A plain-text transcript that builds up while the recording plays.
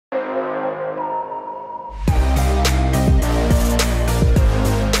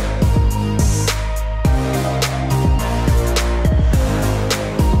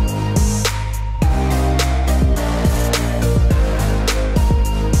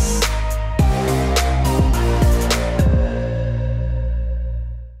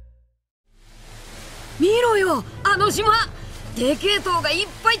でけえ塔がいっ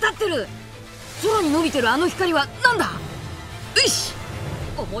ぱい立ってる。空に伸びてるあの光はなんだ。よし、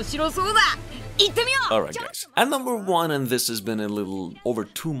面白そうだ。行ってみよう。 Alright guys, at number 1, and this has been a little over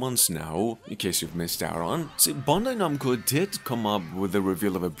 2 months now, in case you've missed out on, see, Bandai Namco did come up with the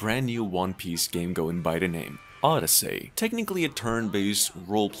reveal of a brand new One Piece game going by the name Odyssey. Technically a turn-based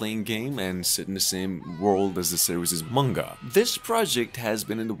role-playing game and set in the same world as the series' manga. This project has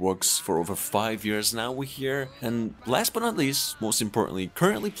been in the works for over 5 years now, we hear, and last but not least, most importantly,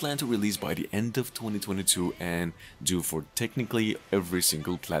 currently planned to release by the end of 2022 and due for technically every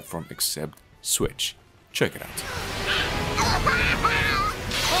single platform except Switch. Check it out.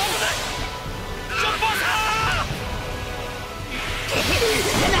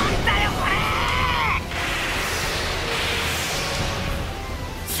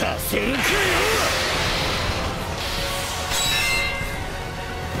 させるかよ。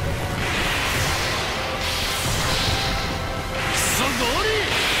クソゴリ。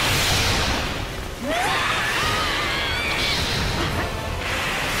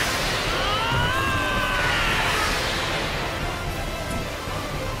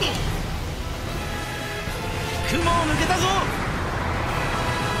雲を抜けたぞ。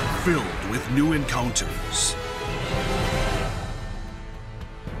Filled with new encounters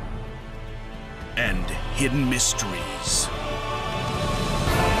and hidden mysteries.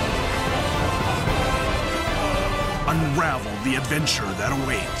 Unravel the adventure that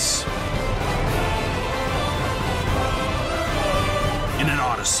awaits in an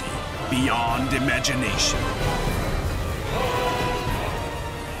Odyssey beyond imagination.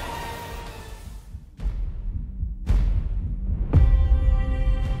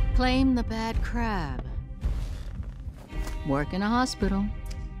 Claim the bad crab. Work in a hospital.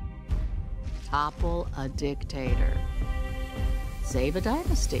 Topple a dictator. Save a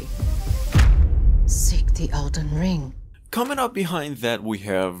dynasty. Seek the Elden Ring. Coming up behind that, we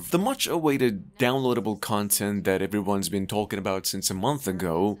have the much-awaited downloadable content that everyone's been talking about since a month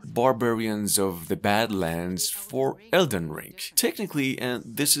ago, Barbarians of the Badlands for Elden Ring. Technically, and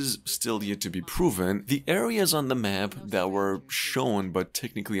this is still yet to be proven, the areas on the map that were shown but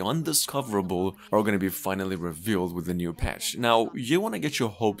technically undiscoverable are going to be finally revealed with the new patch. Now, you want to get your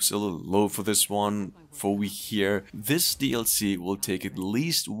hopes a little low for this one, for we hear this DLC will take at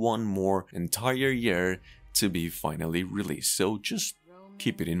least one more entire year to be finally released, so just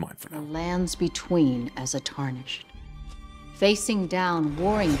keep it in mind for now. The lands between as a tarnished, facing down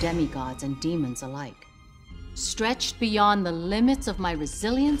warring demigods and demons alike, stretched beyond the limits of my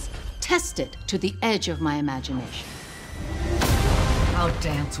resilience, tested to the edge of my imagination. I'll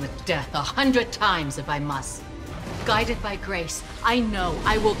dance with death 100 times if I must. Guided by grace, I know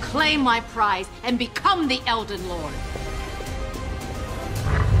I will claim my prize and become the Elden Lord.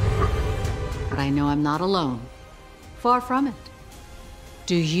 But I know I'm not alone. Far from it.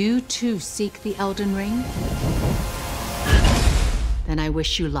 Do you too seek the Elden Ring? Then I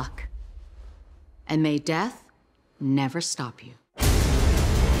wish you luck. And may death never stop you.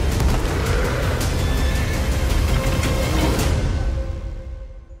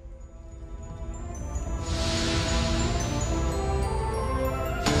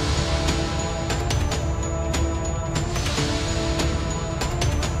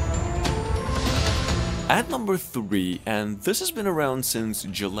 At number 3, and this has been around since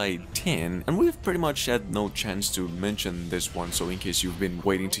July 10, and we've pretty much had no chance to mention this one, so in case you've been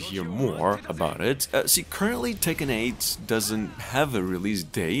waiting to hear more about it. See, currently Tekken 8 doesn't have a release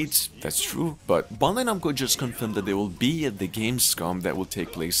date, that's true, but Bandai Namco just confirmed that they will be at the Gamescom that will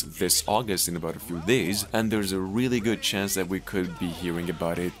take place this August in about a few days, and there's a really good chance that we could be hearing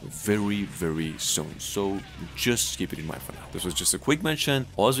about it very, very soon, so just keep it in mind for now. This was just a quick mention.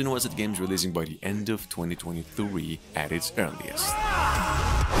 All we know is that the game's releasing by the end of 2023 at its earliest.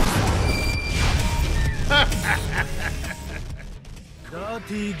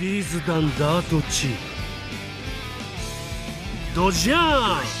 Dirty deeds done dirty cheap.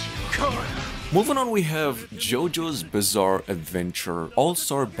 Dojan! Moving on, we have JoJo's Bizarre Adventure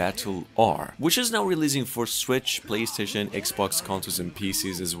All-Star Battle R, which is now releasing for Switch, PlayStation, Xbox consoles and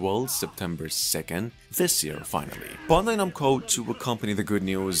PCs as well, September 2nd, this year finally. Bandai Namco, to accompany the good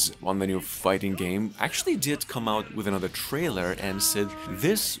news on the new fighting game, actually did come out with another trailer and said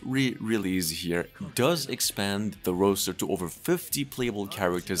this re-release here does expand the roster to over 50 playable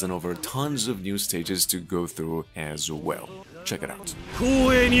characters and over tons of new stages to go through as well. Check it out. こ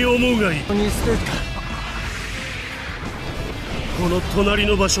の隣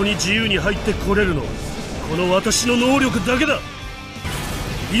の場所に自由に入ってこれるのはこの私の能力だけだ。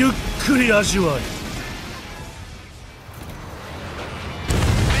ゆっくり味わい。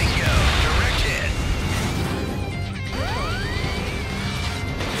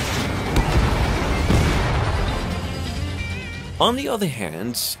On the other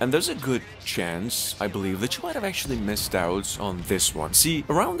hand, and there's a good chance, I believe, that you might have actually missed out on this one. See,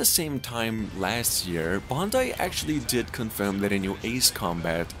 around the same time last year, Bandai actually did confirm that a new Ace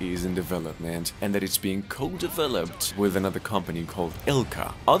Combat is in development and that it's being co-developed with another company called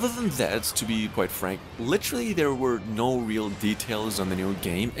Ilka. Other than that, to be quite frank, literally there were no real details on the new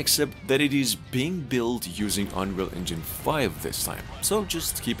game except that it is being built using Unreal Engine 5 this time. So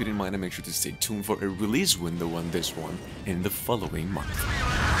just keep it in mind and make sure to stay tuned for a release window on this one in the following month. Wipe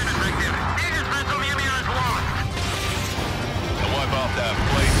off that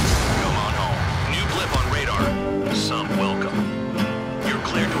plate. Come on home. New blip on radar. Some welcome. You're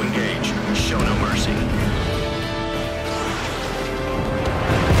clear to engage. Show no mercy.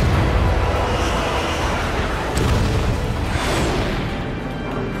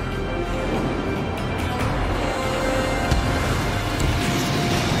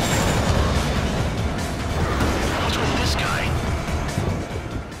 What's with this guy?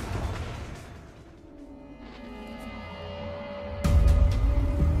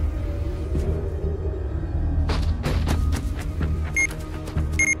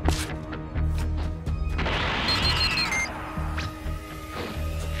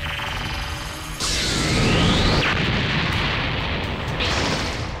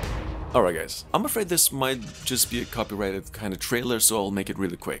 Alright guys, I'm afraid this might just be a copyrighted kind of trailer, so I'll make it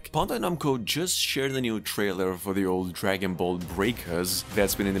really quick. Bandai Namco just shared a new trailer for the old Dragon Ball Breakers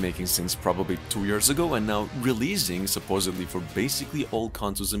that's been in the making since probably 2 years ago and now releasing supposedly for basically all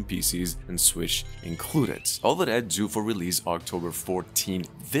consoles and PCs and Switch included. All of that due for release October 14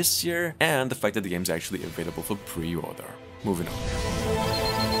 this year, and the fact that the game's actually available for pre-order. Moving on.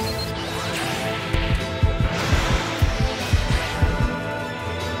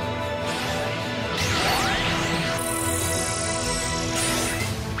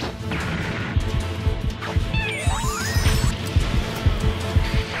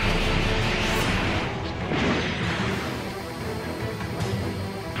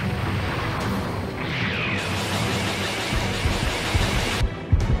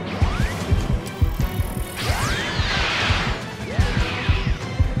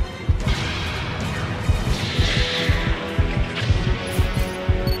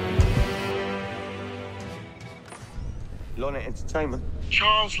 Lonnet Entertainment.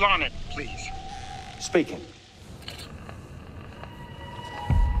 Charles Larnett, please. Speaking.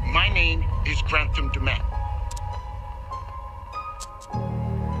 My name is Grantham Demet.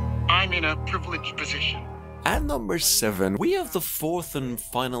 I'm in a privileged position. At number 7, we have the fourth and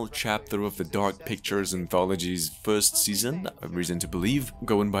final chapter of the Dark Pictures Anthology's first season, A Reason to Believe,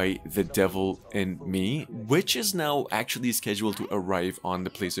 going by The Devil in Me, which is now actually scheduled to arrive on the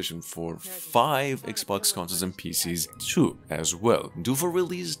PlayStation 4, 5, Xbox consoles and PCs too, as well. Due for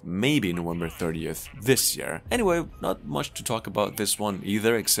release maybe November 30th this year. Anyway, not much to talk about this one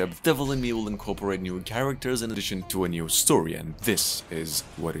either, except Devil in Me will incorporate new characters in addition to a new story, and this is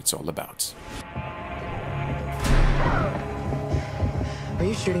what it's all about. Are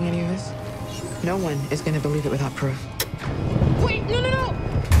you shooting any of this? No one is going to believe it without proof. Wait, no!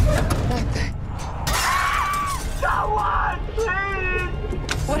 What the? Someone,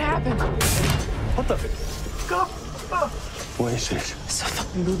 please! What happened? What the? Go! What is this? It's a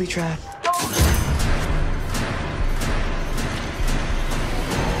fucking booby trap.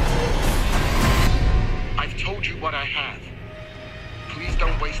 I've told you what I have. Please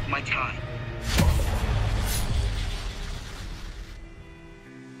don't waste my time.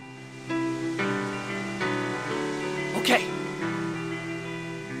 Okay.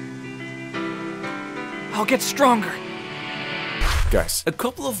 I'll get stronger. Guys, a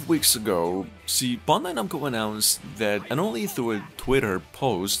couple of weeks ago, Bandai Namco announced that, and only through a Twitter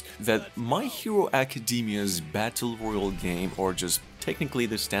post, that My Hero Academia's Battle Royale game, or just technically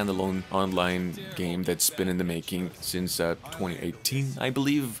the standalone online game that's been in the making since 2018, I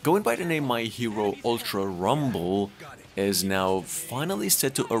believe, going by the name My Hero Ultra Rumble, is now finally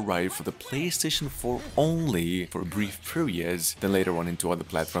set to arrive for the PlayStation 4 only for a brief period, then later on into other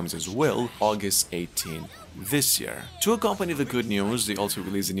platforms as well, August 18 this year. To accompany the good news, they also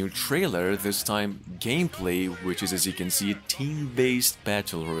released a new trailer, this time gameplay, which is, as you can see, a team-based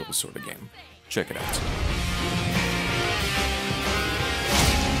battle royale sort of game. Check it out.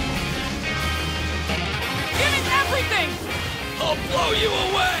 Give it everything! I'll blow you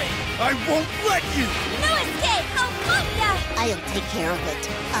away! I won't let you! No escape! I'll fight ya! I'll take care of it.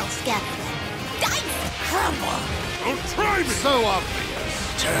 I'll scatter them. Dice! Crumble! Don't try me! So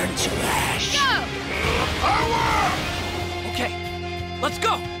obvious! Turn to ash! Go! Power! Okay, let's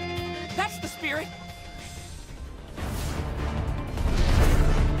go! That's the spirit!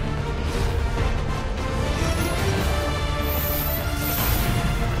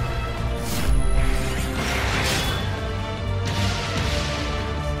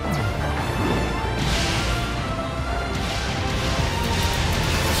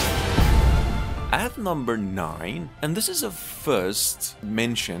 number 9, and this is a first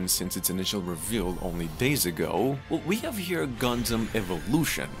mention since its initial reveal only days ago. Well, we have here Gundam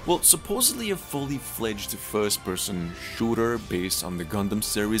Evolution. Well, supposedly a fully fledged first-person shooter based on the Gundam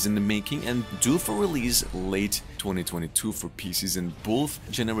series in the making and due for release late 2022 for PCs in both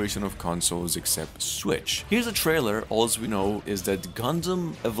generation of consoles except Switch. Here's a trailer. All we know is that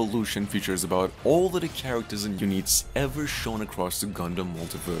Gundam Evolution features about all of the characters and units ever shown across the Gundam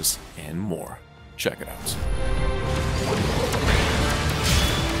multiverse and more. Check it out.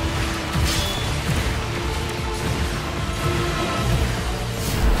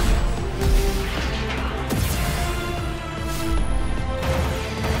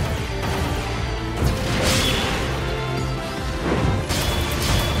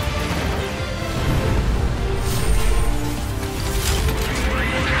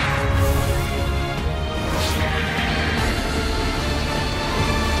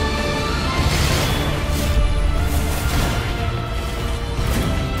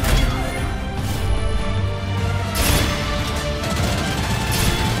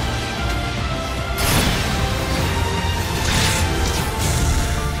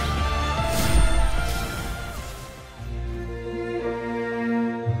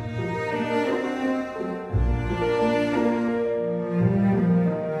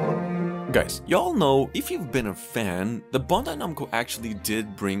 Guys, y'all know, if you've been a fan, the Bandai Namco actually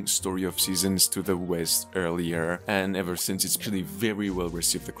did bring Story of Seasons to the West earlier, and ever since it's actually very well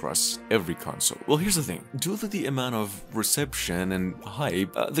received across every console. Well, here's the thing, due to the amount of reception and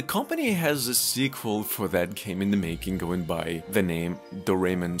hype, the company has a sequel for that game in the making going by the name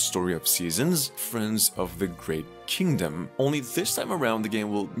Doraemon Story of Seasons, Friends of the Great Kingdom. Only this time around the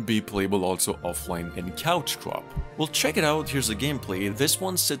game will be playable also offline and couch co-op. Well, check it out, here's the gameplay. This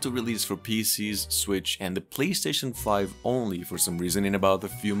one's set to release for PCs, Switch and the PlayStation 5 only for some reason in about a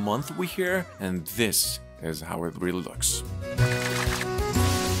few months we hear, and this is how it really looks.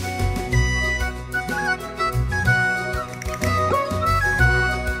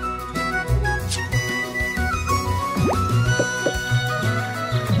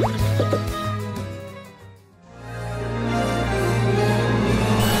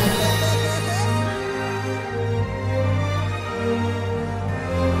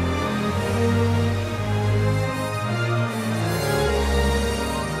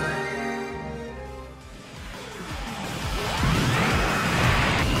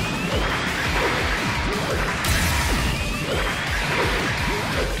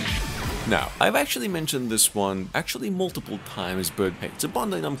 Now, I've actually mentioned this one multiple times, but hey, it's a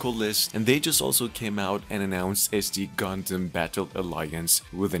Bandai Namco list, and they just also came out and announced SD Gundam Battle Alliance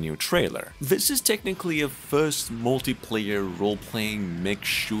with a new trailer. This is technically a first multiplayer role-playing mech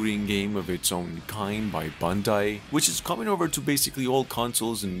shooting game of its own kind by Bandai, which is coming over to basically all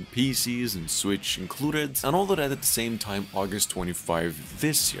consoles and PCs and Switch included, and all of that at the same time August 25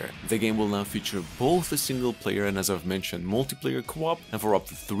 this year. The game will now feature both a single player and, as I've mentioned, multiplayer co-op, and for up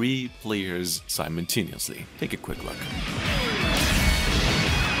to 3 players simultaneously. Take a quick look.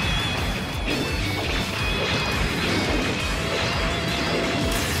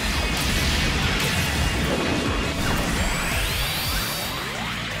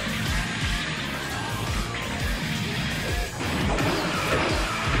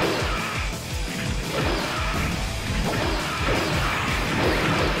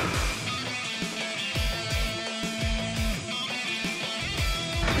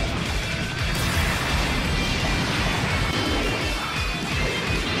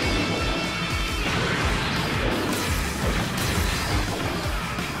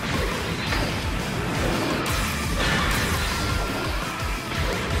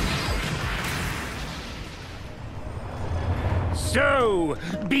 So,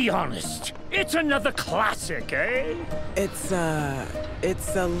 be honest, it's another classic, eh? It's a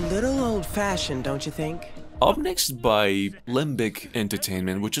little old-fashioned, don't you think? Up next by Limbic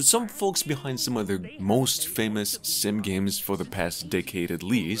Entertainment, which is some folks behind some of the most famous sim games for the past decade at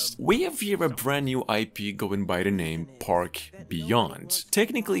least, we have here a brand new IP going by the name Park Beyond.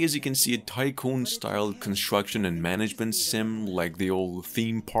 Technically, as you can see, a tycoon-style construction and management sim like the old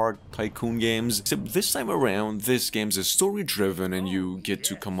theme park tycoon games, except this time around, this game's is story-driven and you get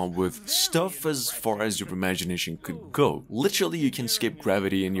to come up with stuff as far as your imagination could go. Literally, you can skip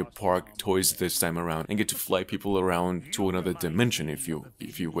gravity in your park toys this time around and get to fly people around to another dimension if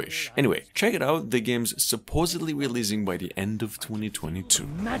you wish. Anyway, check it out, the game's supposedly releasing by the end of 2022.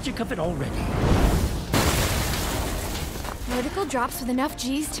 Magic of it already. Vertical drops with enough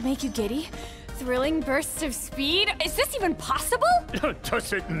G's to make you giddy? Thrilling bursts of speed? Is this even possible?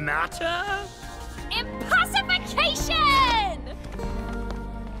 Does it matter? Impossification!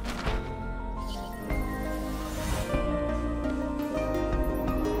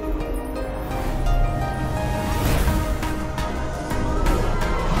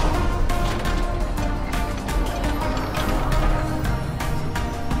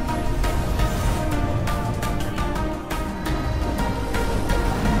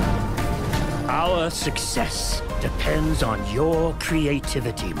 Our success depends on your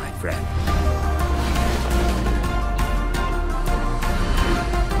creativity, my friend.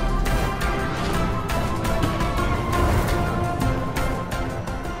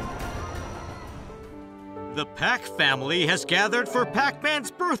 The Pac family has gathered for Pac-Man's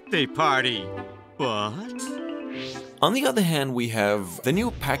birthday party. What? On the other hand, we have the new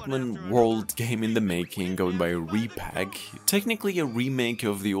Pac-Man World game in the making, going by Re-PAC, technically a remake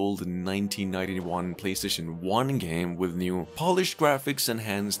of the old 1991 PlayStation 1 game with new polished graphics,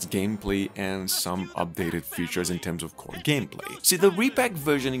 enhanced gameplay, and some updated features in terms of core gameplay. See, the Re-PAC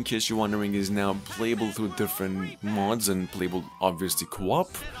version, in case you're wondering, is now playable through different mods and playable obviously co-op,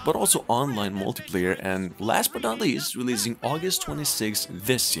 but also online multiplayer, and last but not least, releasing August 26th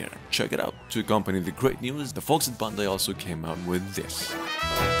this year. Check it out. To accompany the great news, the folks at Bandai also came out with this.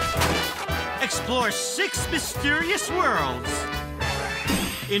 Explore 6 mysterious worlds.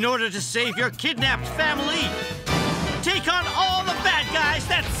 In order to save your kidnapped family, take on all the bad guys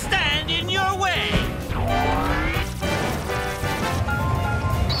that stand in your way.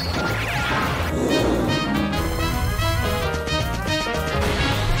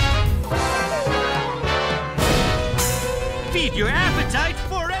 Feed your appetite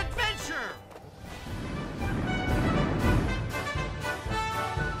for adventure!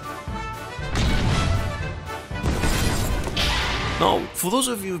 Now, for those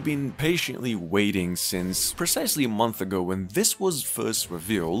of you who've been patiently waiting since precisely a month ago when this was first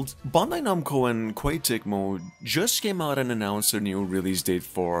revealed, Bandai Namco and Koei Tecmo just came out and announced a new release date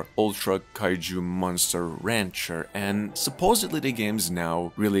for Ultra Kaiju Monster Rancher, and supposedly the game's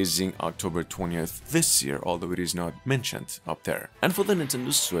now releasing October 20th this year, although it is not mentioned up there, and for the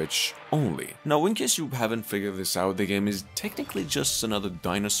Nintendo Switch only. Now, in case you haven't figured this out, the game is technically just another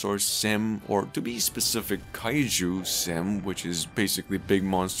dinosaur sim, or to be specific, Kaiju sim, which is basically big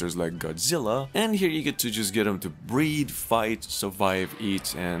monsters like Godzilla, and here you get to just get them to breed, fight, survive,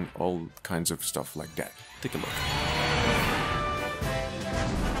 eat, and all kinds of stuff like that. Take a look.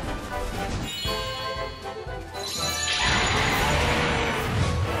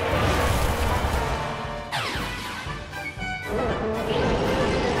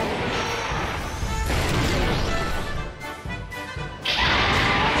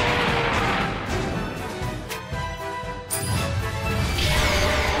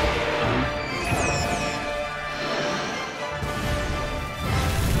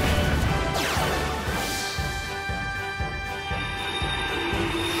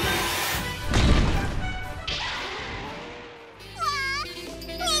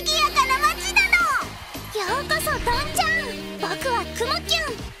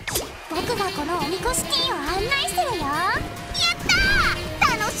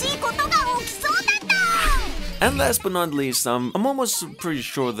 And last but not least, I'm almost pretty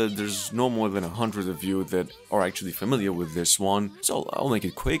sure that there's no more than 100 of you that are actually familiar with this one, so I'll make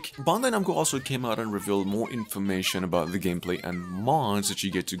it quick. Bandai Namco also came out and revealed more information about the gameplay and mods that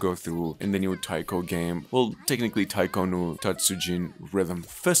you get to go through in the new Taiko game. Well, technically Taiko no Tatsujin Rhythm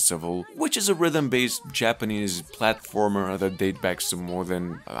Festival, which is a rhythm-based Japanese platformer that dates back to more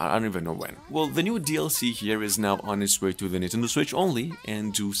than, I don't even know when. Well, the new DLC here is now on its way to the Nintendo Switch only,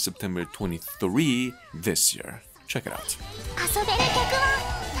 and due September 23 this year. Check it out. 遊べる曲は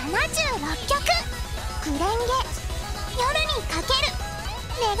76曲。グレンゲ、夜にかける、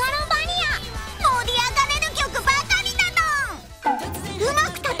メガロバニア、盛り上がれる曲ばかりだどん。う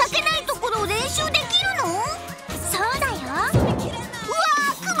まく叩けないところを練習できるの？そうだよ。うわ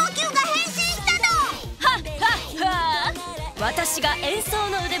ー、雲球が変身したどん。はっはっはー。私が演奏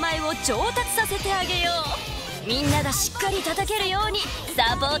の腕前を上達させてあげよう。みんながしっかり叩けるように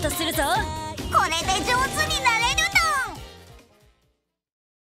サポートするぞ。これで上手にな